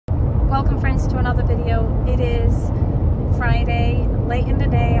Welcome friends to another video. It is Friday, late in the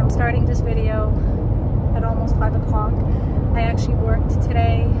day. I'm starting this video at almost 5 o'clock. I actually worked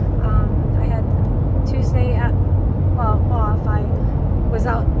today. I had Tuesday off. I was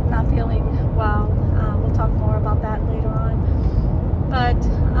out not feeling well. We'll talk more about that later on.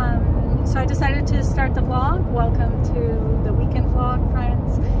 But so I decided to start the vlog. Welcome to the weekend vlog,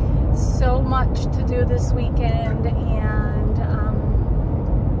 friends. So much to do this weekend, and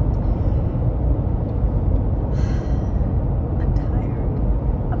I'm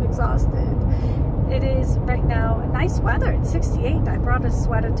tired. I'm exhausted. It is right now nice weather. It's 68. I brought a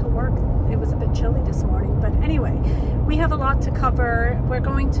sweater to work. It was a bit chilly this morning, but anyway, we have a lot to cover. We're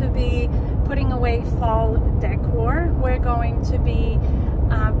going to be putting away fall decor. We're going to be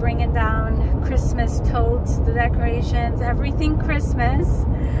bringing down Christmas totes, the decorations, everything Christmas.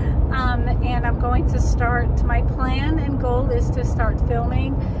 And I'm going to start, my plan and goal is to start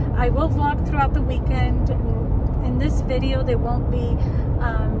filming. I will vlog throughout the weekend. In this video, there won't be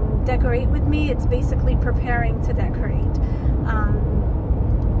decorate with me. It's basically preparing to decorate.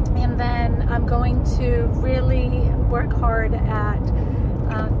 And then I'm going to really work hard at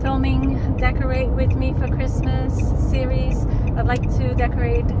filming Decorate With Me for Christmas series. I'd like to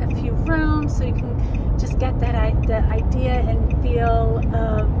decorate a few rooms so you can just get that the idea and feel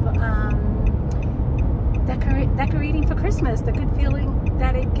of decorating for Christmas, the good feeling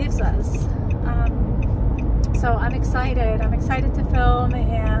that it gives us. So I'm excited. I'm excited to film,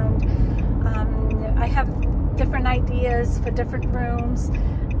 and I have different ideas for different rooms.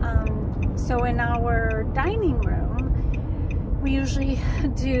 So in our dining room, we usually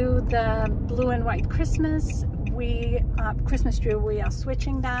do the blue and white Christmas. Christmas tree. We are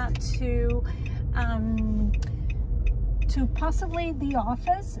switching that to possibly the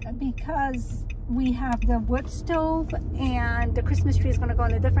office, because we have the wood stove and the Christmas tree is going to go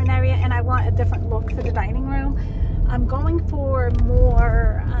in a different area, and I want a different look for the dining room. I'm going for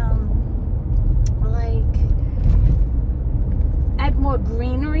more like add more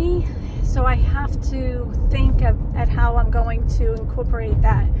greenery, so I have to think at how I'm going to incorporate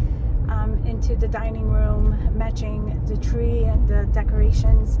that into the dining room, matching the tree and the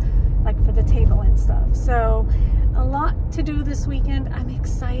decorations like for the table and stuff. So a lot to do this weekend. I'm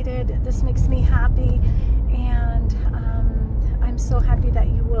excited. This makes me happy, and I'm so happy that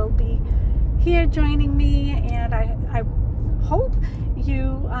you will be here joining me, and I hope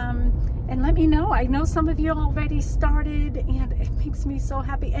you and let me know. I know some of you already started, and it makes me so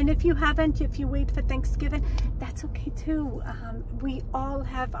happy. And if you haven't, if you wait for Thanksgiving, that's okay too. We all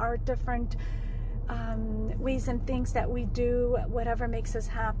have our different ways and things that we do, whatever makes us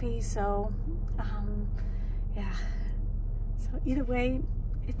happy. So yeah, so either way,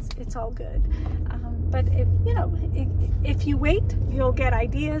 it's all good. But if you know, if you wait, you'll get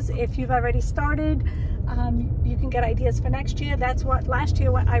ideas. If you've already started, you can get ideas for next year. That's what last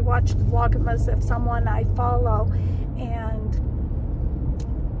year when I watched Vlogmas of someone I follow, and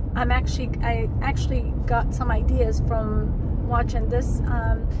I actually got some ideas from watching this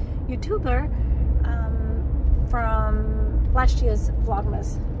YouTuber from last year's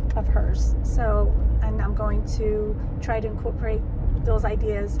Vlogmas of hers. So, and I'm going to try to incorporate those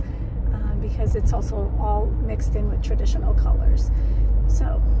ideas because it's also all mixed in with traditional colors.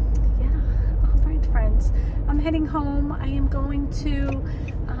 So yeah, all right friends, I'm heading home. I am going to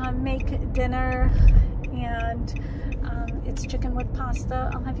make dinner, and it's chicken with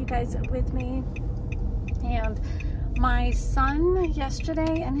pasta. I'll have you guys with me. And my son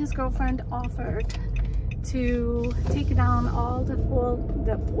yesterday and his girlfriend offered to take down all the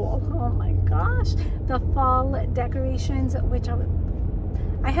fall decorations, which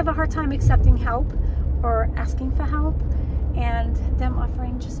I have a hard time accepting help or asking for help, and them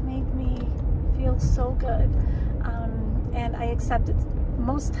offering just made me feel so good. And I accept it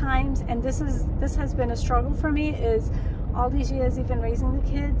most times, and this has been a struggle for me, is all these years even raising the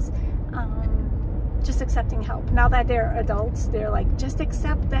kids, just accepting help. Now that they're adults, they're like, just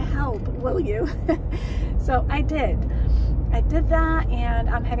accept the help, will you? So I did that, and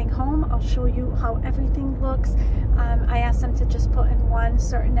I'm heading home. I'll show you how everything looks. I asked them to just put in one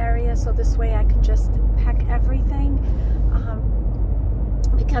certain area, so this way I can just pack everything,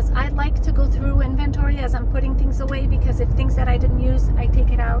 because I like to go through inventory as I'm putting things away, because if things that I didn't use, I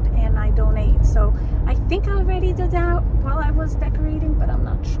take it out and I donate. So I think I already did that while I was decorating, but I'm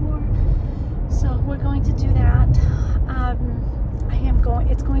not sure. So we're going to do that.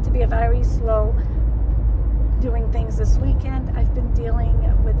 It's going to be a very slow doing things this weekend. I've been dealing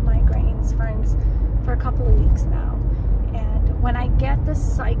with migraines, friends, for a couple of weeks now. And when I get the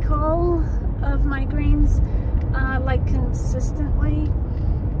cycle of migraines, like consistently,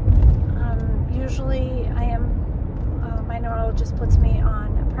 usually I am, my neurologist puts me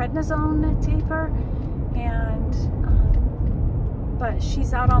on a prednisone taper, and but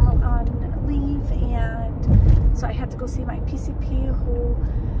she's out on leave, and so I had to go see my PCP, who,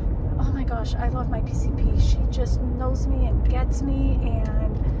 oh my gosh, I love my PCP. She just knows me and gets me,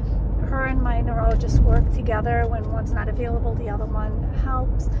 and her and my neurologist work together. When one's not available, the other one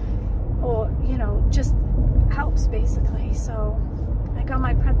helps, or, you know, just helps basically. So I got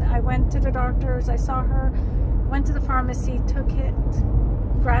my I went to the doctors, I saw her, went to the pharmacy, took it,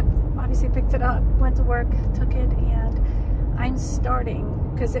 obviously picked it up, went to work, took it, and I'm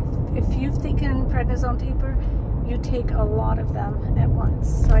starting, because if you've taken prednisone taper, you take a lot of them at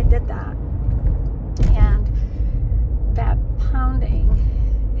once. So I did that, and that pounding,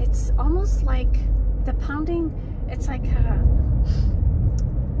 it's almost like the pounding, it's like a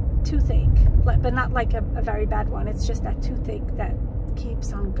toothache, but not like a very bad one. It's just that toothache that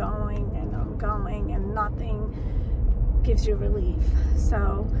keeps on going, and nothing gives you relief.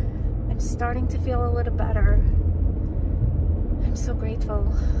 So I'm starting to feel a little better. I'm so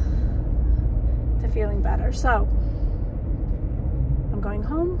grateful to feeling better. So I'm going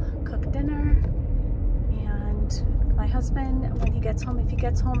home, cook dinner, and my husband, when he gets home, if he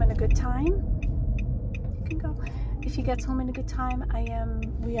gets home in a good time, you can go. If he gets home in a good time,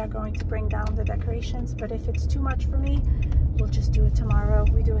 we are going to bring down the decorations. But if it's too much for me, we'll just do it tomorrow.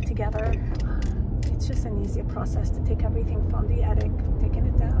 We do it together. It's just an easier process to take everything from the attic, taking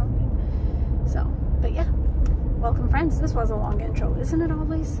it down. So, but yeah, welcome friends. This was a long intro, isn't it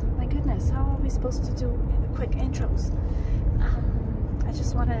always? My goodness, how are we supposed to do quick intros? I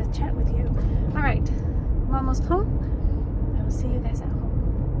just want to chat with you. All right, I'm almost home. I will see you guys at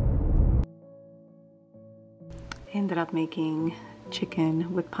home. I ended up making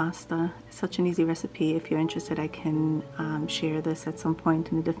chicken with pasta. It's such an easy recipe. If you're interested, I can share this at some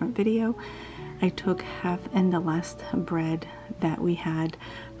point in a different video. I took half and the last bread that we had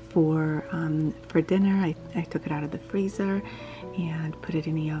for dinner. I took it out of the freezer and put it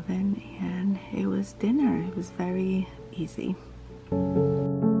in the oven, and it was dinner. It was very easy.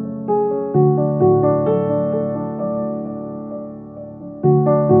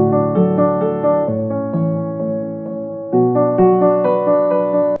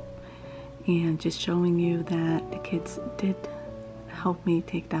 And just showing you that the kids did help me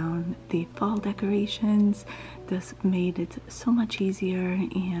take down the fall decorations. This made it so much easier,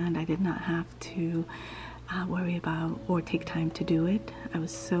 and I did not have to worry about or take time to do it. I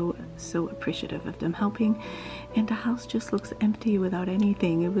was so appreciative of them helping, and the house just looks empty without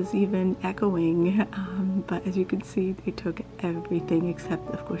anything. It was even echoing, but as you can see, they took everything except,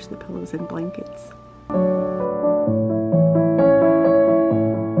 of course, the pillows and blankets.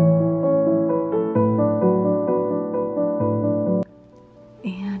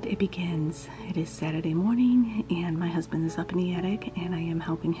 Begins. It is Saturday morning, and my husband is up in the attic, and I am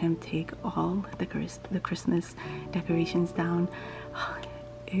helping him take all the Christmas decorations down.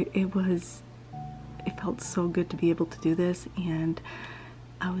 It felt so good to be able to do this, and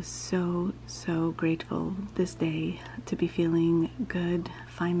I was so grateful this day to be feeling good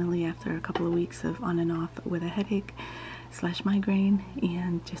finally, after a couple of weeks of on and off with a headache / migraine,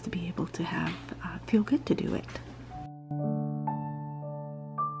 and just to be able to have feel good to do it.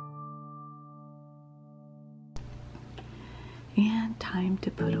 And time to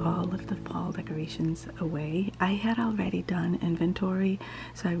put all of the fall decorations away. I had already done inventory,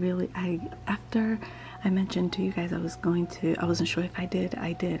 so after I mentioned to you guys I wasn't sure if I did.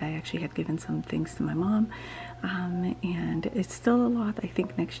 I actually had given some things to my mom, and it's still a lot. I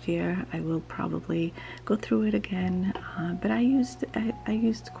think next year I will probably go through it again, but I used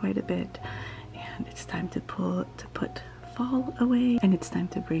quite a bit, and it's time to put fall away, and it's time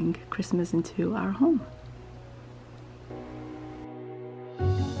to bring Christmas into our home.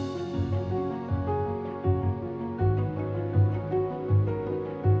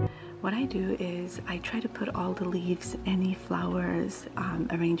 What I do is I try to put all the leaves, any flowers,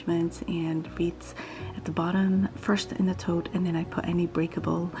 arrangements, and wreaths at the bottom, first in the tote, and then I put any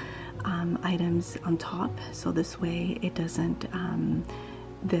breakable items on top, so this way it doesn't,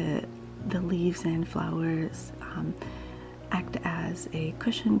 the leaves and flowers act as a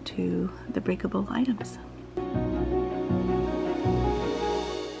cushion to the breakable items.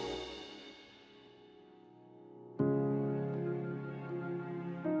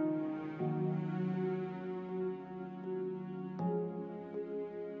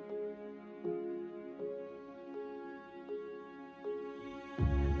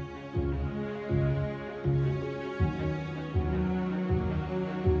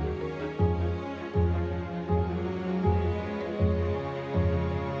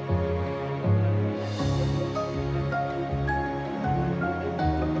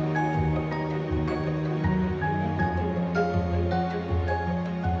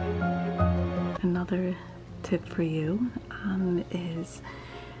 tip for you is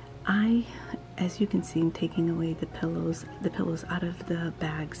as you can see, I'm taking away the pillows out of the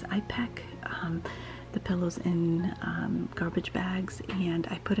bags. I pack the pillows in garbage bags, and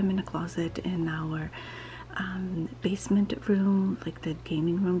I put them in a closet in our basement room, like the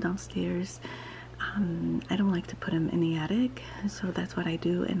gaming room downstairs. I don't like to put them in the attic, so that's what I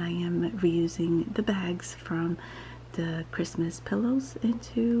do, and I am reusing the bags from the Christmas pillows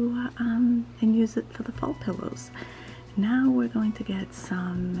into and use it for the fall pillows. Now we're going to get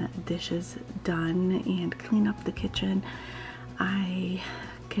some dishes done and clean up the kitchen. I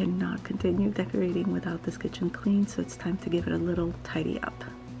cannot continue decorating without this kitchen clean, so it's time to give it a little tidy up.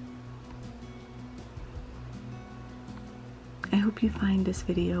 I hope you find this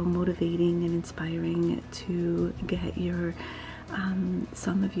video motivating and inspiring to get your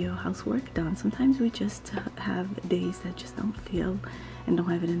some of your housework done. Sometimes we just have days that just don't feel and don't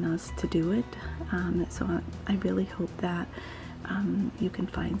have it in us to do it. So I really hope that you can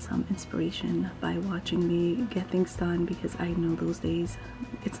find some inspiration by watching me get things done, because I know those days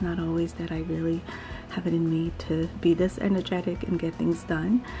it's not always that I really have it in me to be this energetic and get things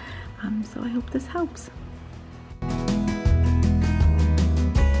done. So I hope this helps.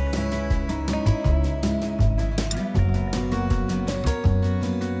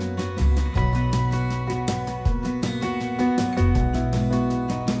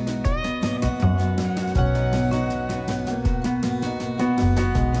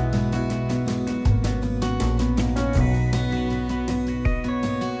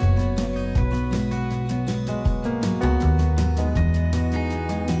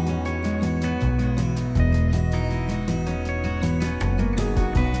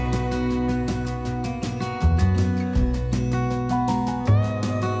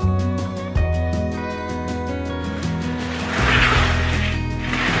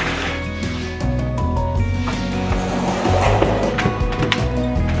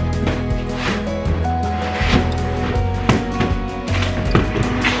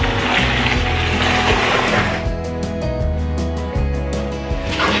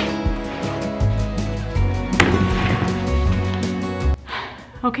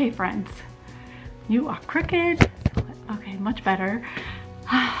 Okay, friends, you are crooked. Okay, much better.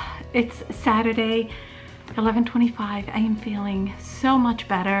 It's Saturday, 11:25. I am feeling so much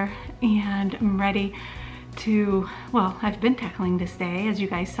better, and I'm ready to, well, I've been tackling this day. As you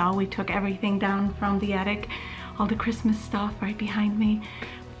guys saw, we took everything down from the attic, all the Christmas stuff right behind me.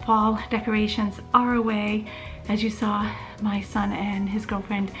 Fall decorations are away. As you saw, my son and his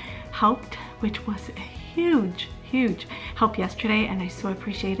girlfriend helped, which was a huge help yesterday, and I so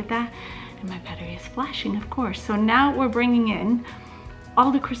appreciated that. And my battery is flashing, of course. So now we're bringing in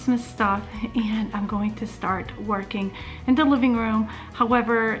all the Christmas stuff, and I'm going to start working in the living room.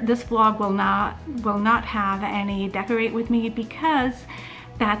 However, this vlog will not have any decorate with me, because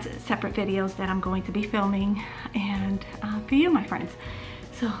that's separate videos that I'm going to be filming and for you, my friends.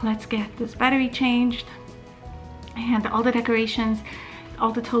 So let's get this battery changed and all the decorations,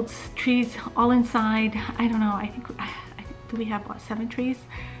 all the totes, trees, all inside. I don't know, I think do we have, what, 7 trees?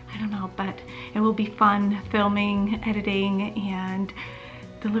 I don't know, but it will be fun filming, editing, and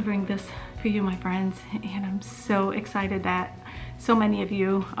delivering this for you, my friends. And I'm so excited that so many of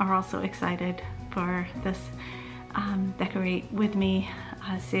you are also excited for this Decorate With Me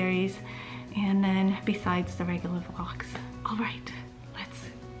series, and then besides the regular vlogs. All right, let's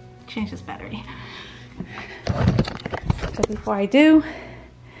change this battery. So before I do,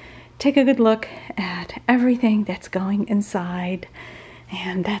 take a good look at everything that's going inside.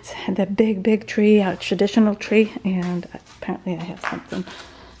 And that's the big tree, our traditional tree. And apparently I have something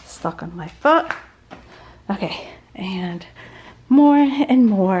stuck on my foot. Okay, and more and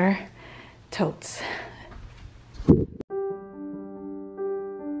more totes.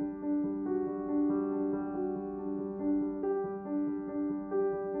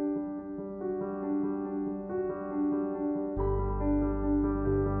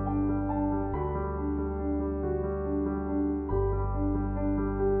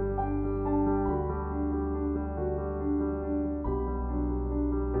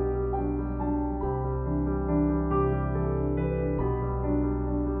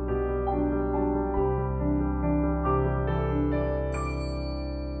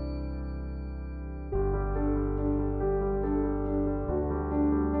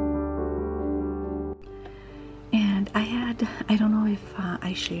 I don't know if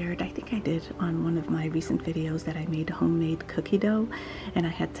I shared, I think I did on one of my recent videos, that I made homemade cookie dough, and I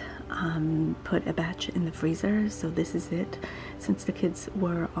had put a batch in the freezer. So this is it. Since the kids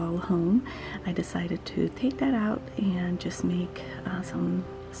were all home, I decided to take that out and just make some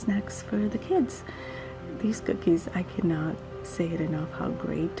snacks for the kids. these cookies, I cannot say it enough how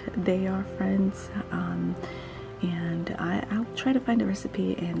great they are, friends. And I'll try to find a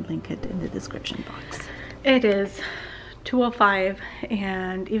recipe and link it in the description box. It is 2:05,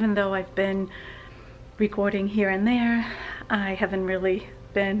 and even though I've been recording here and there, I haven't really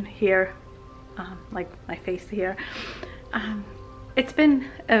been here, like my face here. It's been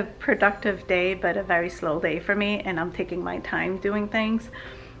a productive day, but a very slow day for me, and I'm taking my time doing things.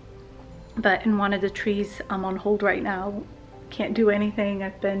 But in one of the trees, I'm on hold right now. Can't do anything.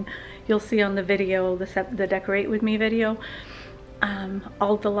 You'll see on the video, the Decorate With Me video,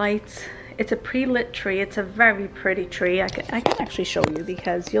 all the lights. It's a pre-lit tree. It's a very pretty tree. I can actually show you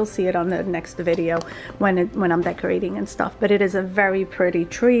because you'll see it on the next video when I'm decorating and stuff. But it is a very pretty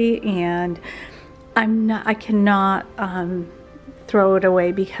tree, and I cannot throw it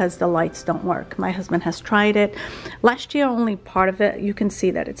away because the lights don't work. My husband has tried it. Last year, only part of it, you can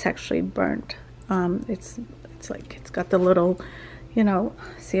see that it's actually burnt. It's like, it's got the little, you know,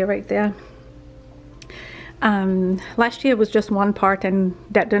 see it right there? Last year it was just one part and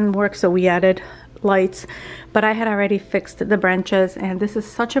that didn't work, so we added lights. But I had already fixed the branches, and this is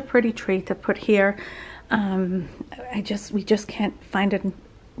such a pretty tree to put here. We just can't find it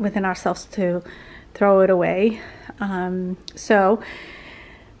within ourselves to throw it away. So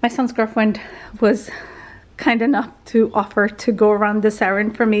my son's girlfriend was kind enough to offer to go around this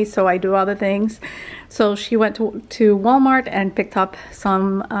errand for me, so I do other things. So she went to Walmart and picked up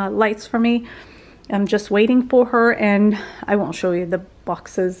some lights for me. I'm just waiting for her, and I won't show you the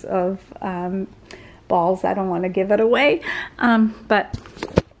boxes of balls. I don't want to give it away. So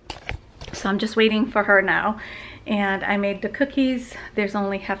I'm just waiting for her now. And I made the cookies. There's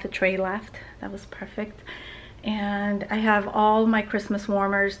only half a tray left. That was perfect. And I have all my Christmas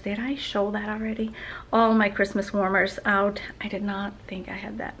warmers. Did I show that already? All my Christmas warmers out. I did not think I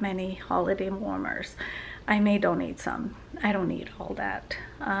had that many holiday warmers. I may donate some. I don't need all that.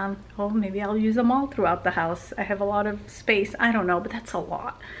 Oh, maybe I'll use them all throughout the house. I have a lot of space. I don't know, but that's a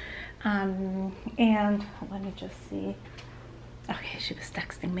lot. And let me just see. Okay, she was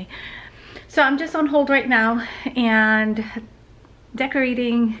texting me. So I'm just on hold right now, and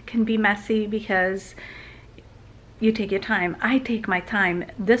decorating can be messy because you take your time. I take my time.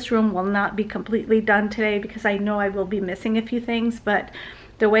 This room will not be completely done today because I know I will be missing a few things, but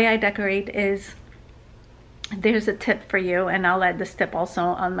the way I decorate is, there's a tip for you, and I'll add this tip also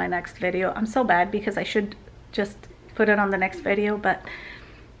on my next video. I'm so bad because I should just put it on the next video, but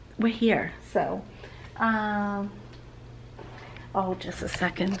we're here. So, oh, just a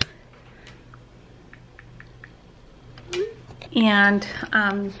second. And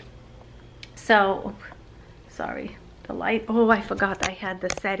so, sorry, the light, oh, I forgot I had the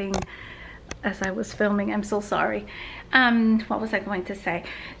setting as I was filming. I'm so sorry. What was I going to say?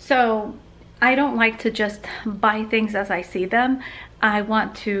 So I don't like to just buy things as I see them. I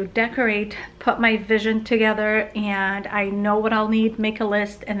want to decorate, put my vision together, and I know what I'll need, make a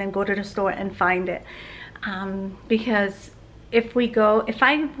list, and then go to the store and find it. Because if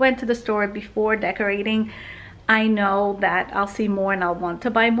I went to the store before decorating, I know that I'll see more and I'll want to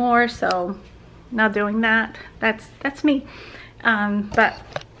buy more. So not doing that. That's me. But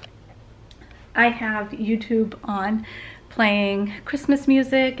I have YouTube on playing Christmas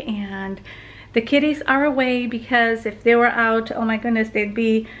music, and the kitties are away because if they were out, oh my goodness,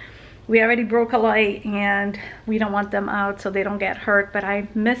 we already broke a light and we don't want them out so they don't get hurt. But I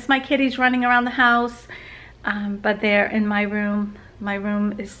miss my kitties running around the house. But they're in my room. My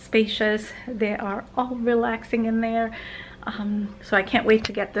room is spacious. They are all relaxing in there. So I can't wait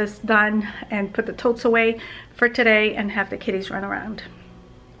to get this done and put the totes away for today and have the kitties run around.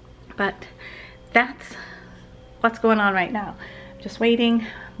 But that's what's going on right now. Just waiting.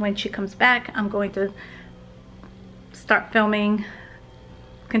 When she comes back, I'm going to start filming,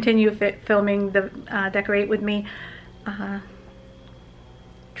 continue filming the Decorate With Me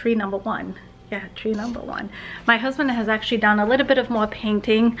tree number 1. Yeah, tree number 1. My husband has actually done a little bit of more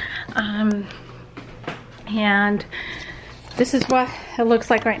painting, and this is what it looks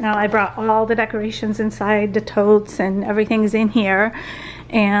like right now. I brought all the decorations inside, the totes and everything's in here,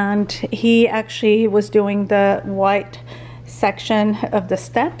 and he actually was doing the white section of the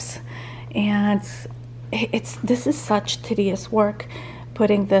steps, and this is such tedious work,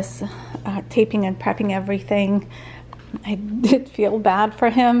 putting this taping and prepping everything. I did feel bad for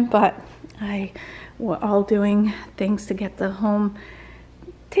him, but we're all doing things to get the home,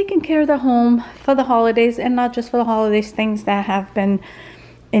 taking care of the home for the holidays, and not just for the holidays, things that have been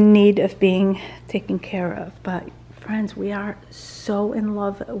in need of being taken care of. But friends, we are so in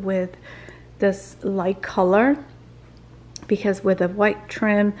love with this light color because with a white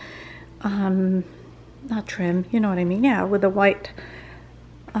trim, not trim, you know what I mean? Yeah, with the white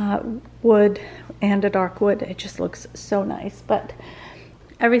wood and the dark wood. It just looks so nice, but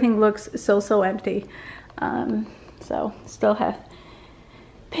everything looks so empty. So still have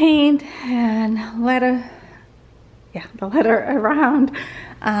paint and letter, yeah, the letter around,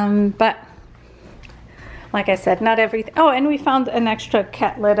 but like I said, not everything. Oh, and we found an extra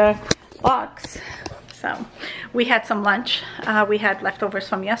cat litter box. So we had some lunch. We had leftovers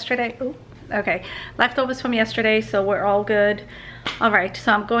from yesterday. Ooh, okay, leftovers from yesterday, so we're all good. All right,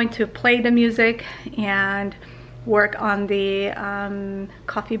 so I'm going to play the music and work on the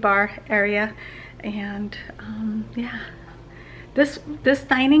coffee bar area. And yeah, this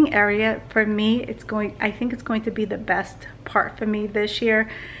dining area for me, I think it's going to be the best part for me this year,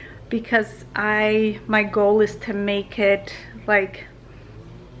 because my goal is to make it like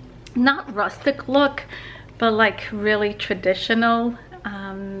not rustic look, but like really traditional,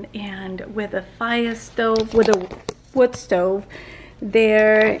 and with a fire stove, with a wood stove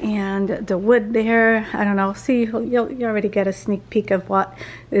there and the wood there. I don't know, see, you already get a sneak peek of what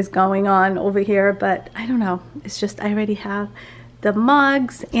is going on over here, but I don't know, it's just I already have the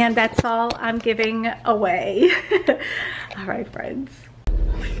mugs and that's all I'm giving away. All right, friends.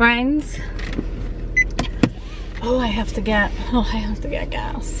 Oh, I have to get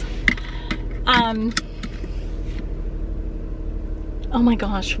gas. Oh my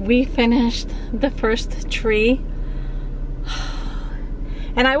gosh, we finished the first tree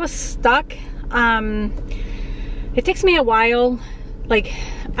and I was stuck. It takes me a while, like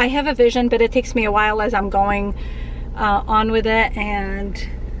I have a vision, but it takes me a while as I'm going on with it, and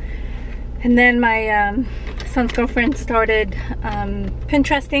then my son's girlfriend started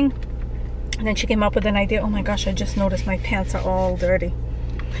Pinteresting, and then she came up with an idea. Oh my gosh, I just noticed my pants are all dirty.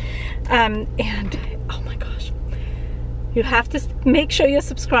 And oh my gosh, you have to make sure you're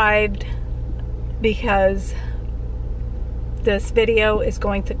subscribed, because this video is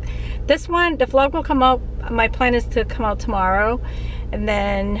going to, the vlog will come out, my plan is to come out tomorrow, and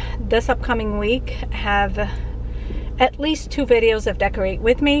then this upcoming week have at least 2 videos of decorate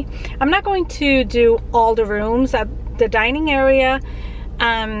with me. I'm not going to do all the rooms, the dining area,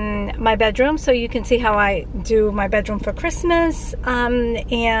 my bedroom, so you can see how I do my bedroom for Christmas,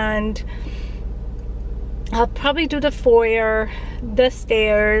 and I'll probably do the foyer, the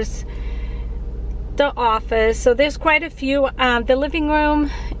stairs, the office. So there's quite a few. The living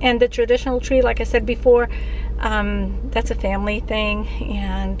room and the traditional tree, like I said before, that's a family thing,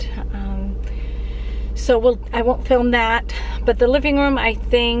 and so I won't film that. But the living room, I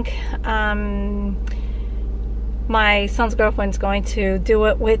think my son's girlfriend's going to do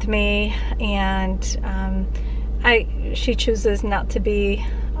it with me, and she chooses not to be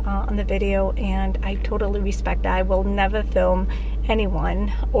on the video, and I totally respect that. I will never film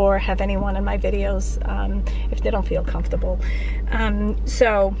anyone or have anyone in my videos if they don't feel comfortable.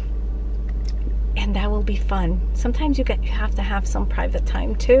 So, and that will be fun. Sometimes you have to have some private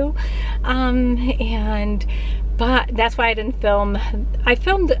time too, but that's why I didn't film. I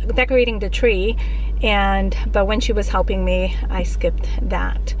filmed decorating the tree, but when she was helping me, I skipped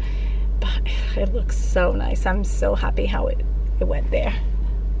that. But it looks so nice. I'm so happy how it went there.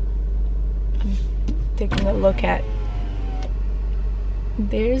 I'm taking a look at,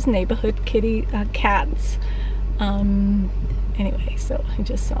 there's neighborhood kitty cats. Anyway, so I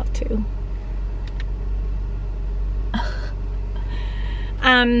just saw 2.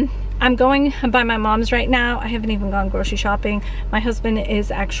 I'm going by my mom's right now. I haven't even gone grocery shopping. My husband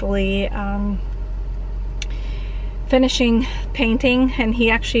is actually finishing painting, and he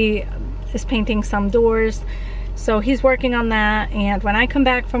actually is painting some doors. So he's working on that, and when I come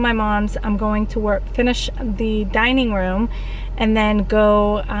back from my mom's, I'm going to finish the dining room, and then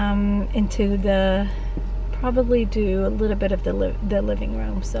go into probably do a little bit of the living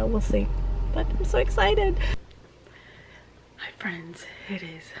room. So we'll see, but I'm so excited. Hi friends, it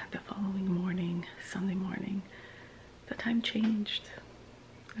is the following morning, Sunday morning. The time changed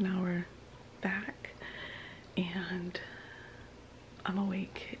an hour back, and I'm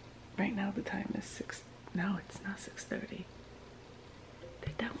awake. Right now the time is 6. No, it's not 6:30.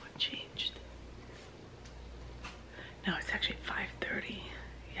 Did that one changed? No, it's actually 5:30.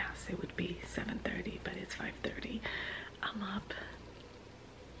 Yes, it would be 7:30, but it's 5:30. I'm up.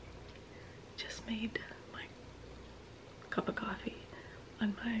 Just made my cup of coffee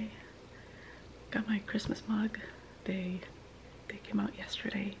on got my Christmas mug. They came out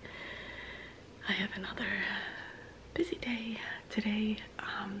yesterday. I have another busy day today.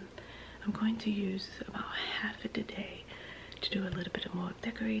 I'm going to use about half of the day to do a little bit more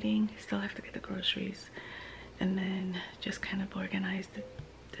decorating. Still have to get the groceries, and then just kind of organize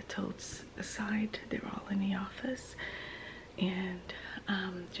the the totes aside. They're all in the office, and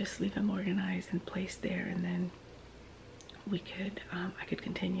just leave them organized and placed there, and then we could I could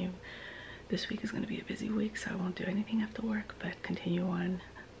continue. This week is going to be a busy week, so I won't do anything after work, but continue on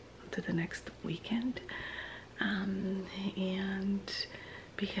to the next weekend. And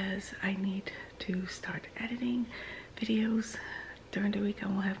because I need to start editing videos during the week, I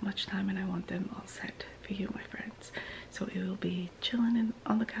won't have much time, and I want them all set for you, my friends. So it will be chilling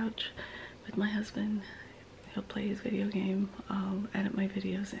on the couch with my husband. He'll play his video game, I'll edit my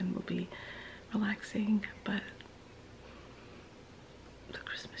videos, and we'll be relaxing. But the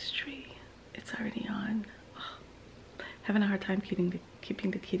Christmas tree, it's already on. Oh, having a hard time keeping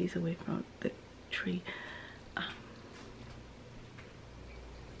the kitties away from the tree,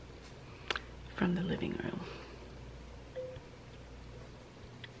 from the living room.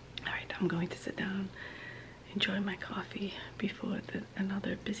 All right, I'm going to sit down, enjoy my coffee before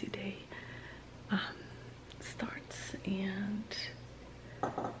another busy day starts, and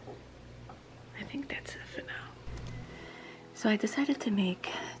I think that's it for now. So I decided to make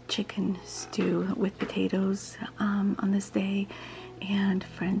chicken stew with potatoes on this day, and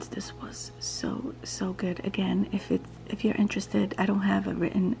friends, this was so good. Again, if you're interested, I don't have a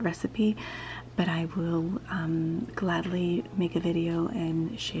written recipe, but I will gladly make a video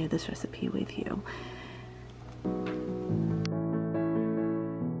and share this recipe with you.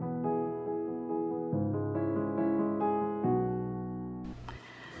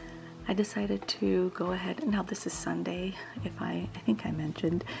 I decided to go ahead, now this is Sunday, I think I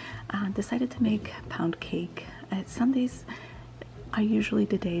mentioned, decided to make pound cake. Sundays are usually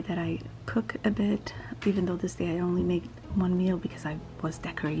the day that I cook a bit, even though this day I only made one meal because I was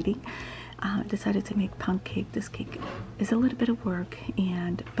decorating. Decided to make pound cake. This cake is a little bit of work,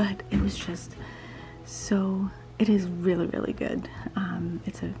 but it was just it is really good.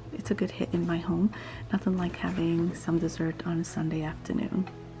 It's a good hit in my home. Nothing like having some dessert on a Sunday afternoon.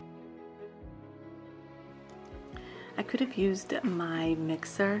 I could have used my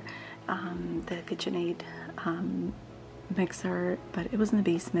mixer, the KitchenAid mixer, but it was in the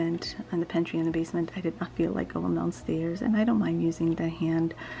basement, in the pantry in the basement. I did not feel like going downstairs, and I don't mind using the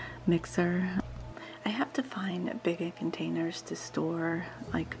hand mixer. I have to find bigger containers to store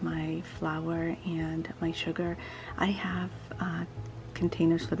like my flour and my sugar. I have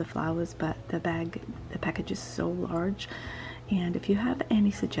containers for the flowers, but the package is so large. And if you have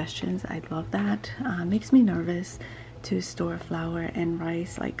any suggestions, I'd love that. Makes me nervous to store flour and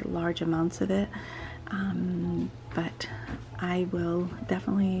rice, like large amounts of it. But I will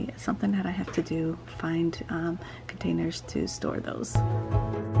definitely, something that I have to do, find containers to store those.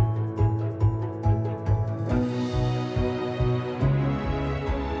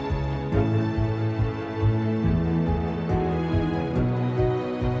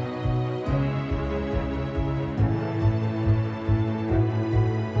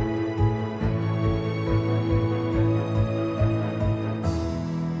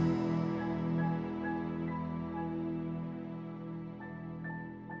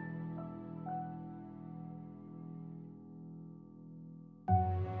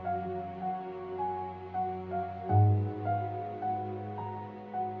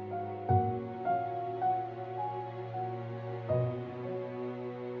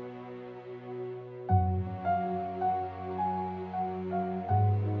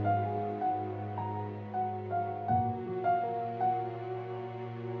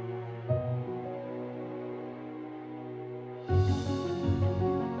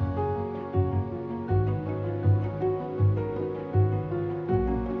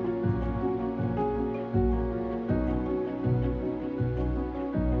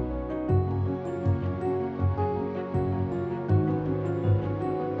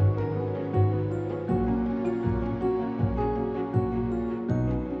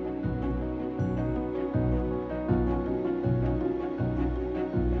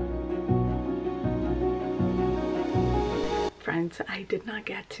 Friends, I did not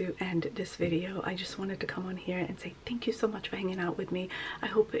get to end this video. I just wanted to come on here and say thank you so much for hanging out with me. I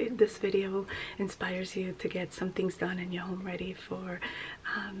hope this video inspires you to get some things done in your home ready for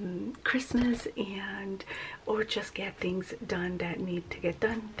Christmas, or just get things done that need to get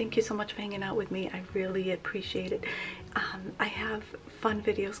done. Thank you so much for hanging out with me. I really appreciate it. I have fun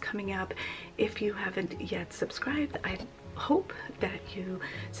videos coming up. If you haven't yet subscribed, I hope that you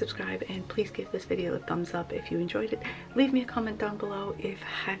subscribe, and please give this video a thumbs up if you enjoyed it. Leave me a comment down below if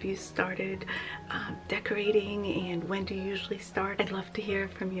have you started decorating, and when do you usually start. I'd love to hear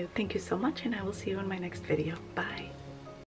from you. Thank you so much, and I will see you in my next video. Bye.